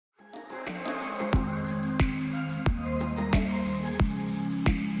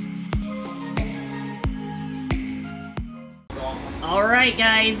Alright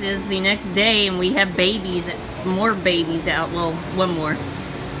guys, it's the next day and we have babies, more babies out. Well, one more.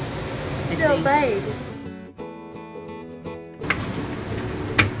 Little babies.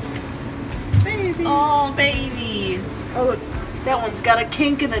 Babies. Oh, babies. Oh look, that one's got a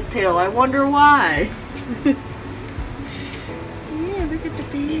kink in its tail. I wonder why. Yeah, look at the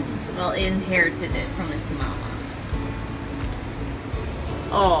babies. Well, it inherited it from its mama.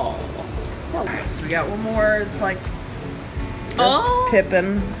 Oh. Alright, so we got one more. It's like just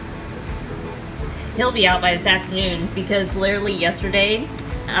Pippin. He'll be out by this afternoon because literally yesterday,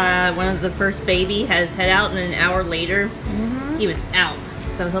 one of the first baby has head out and then an hour later, he was out.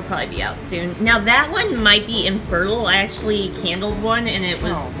 So he'll probably be out soon. Now that one might be infertile. I actually candled one and it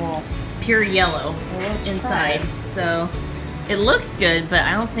was pure yellow inside. So it looks good, but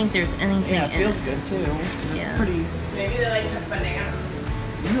I don't think there's anything in it. Yeah, it feels good too. It's pretty. Maybe they like a banana.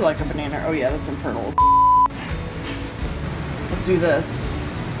 You like a banana. Oh yeah, that's infertile. Let's do this.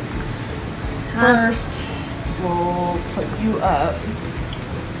 First, we'll put you up,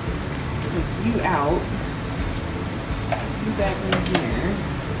 put you out, you back in here,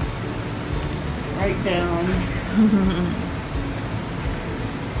 right down,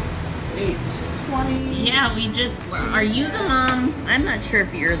 8:20. Yeah, we just, are you the mom? I'm not sure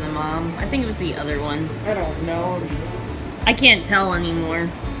if you're the mom. I think it was the other one. I don't know. I can't tell anymore.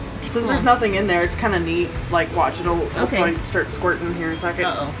 Since there's nothing in there, it's kind of neat. Like, watch, it'll probably start squirting here in a second.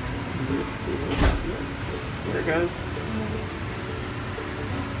 Uh-oh. There it goes.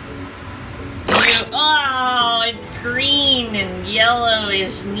 Oh, it's green and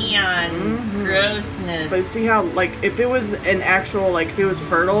yellowish neon grossness. But see how, like, if it was an actual, like, if it was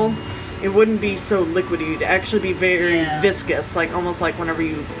fertile, it wouldn't be so liquidy. It'd actually be very viscous, like, almost like whenever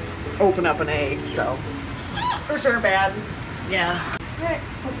you open up an egg, so. For sure bad. Yeah. Alright,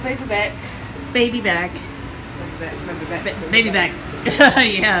 let's put the baby back. Baby back. Baby back. Baby back.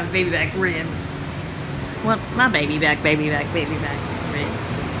 Yeah, baby back ribs. What? My baby back, baby back, baby back ribs.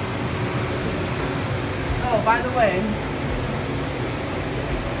 Oh, by the way,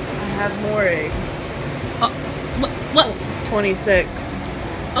 I have more eggs. Oh, what? 26.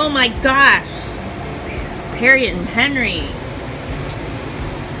 Oh my gosh. Harriet and Henry.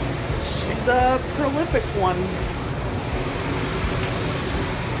 She's a prolific one.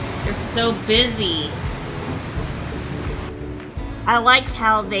 They're so busy. I like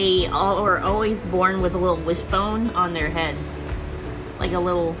how they all are always born with a little wishbone on their head. Like a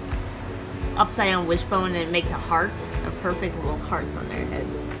little upside down wishbone, and it makes a heart. A perfect little heart on their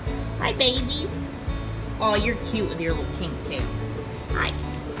heads. Hi, babies. Oh, you're cute with your little kink tail. Hi.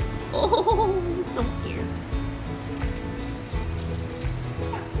 Oh, he's so scared.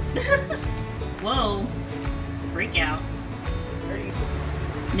 Whoa. Freak out.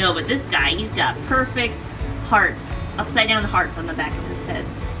 No, but this guy, he's got perfect heart. Upside down heart on the back of his head.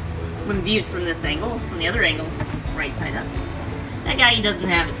 When viewed from this angle, from the other angle, right side up. That guy, he doesn't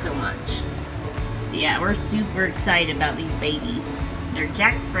have it so much. Yeah, we're super excited about these babies. They're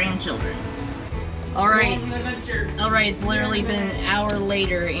Jack's grandchildren. Alright. Alright, it's literally been an hour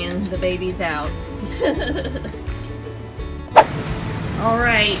later and the baby's out.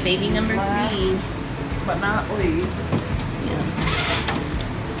 Alright, baby number 3. But not least. Yeah.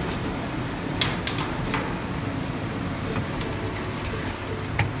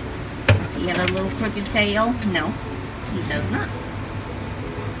 Does he have a little crooked tail? No, he does not.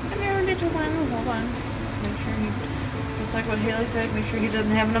 Come here, little one. Hold on. Let's make sure he, just like what Haley said, make sure he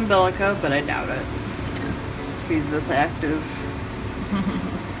doesn't have an umbilica, but I doubt it. If he's this active.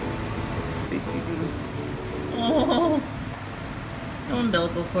 Oh, no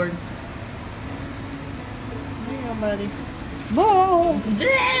umbilical cord. There you go, buddy. Whoa!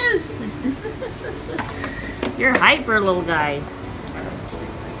 You're hyper, little guy.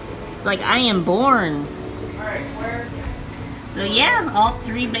 It's like, I am born. Alright, where? So yeah, all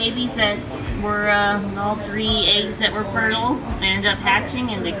 3 babies that were, all 3 eggs that were fertile ended up hatching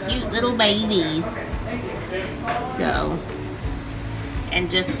into cute little babies. So, and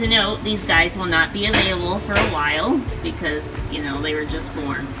just to note, these guys will not be available for a while because, you know, they were just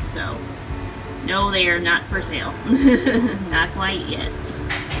born. So, no, they are not for sale. Not quite yet.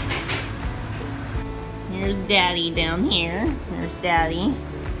 Here's Daddy down here. There's Daddy.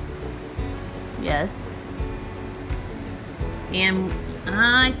 Yes. And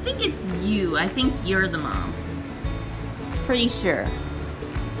I think it's you. I think you're the mom. Pretty sure.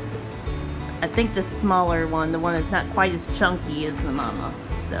 I think the smaller one, the one that's not quite as chunky, is the mama.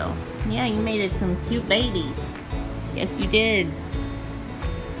 So, yeah, you made it some cute babies. Yes, you did.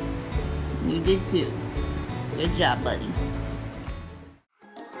 You did too. Good job, buddy.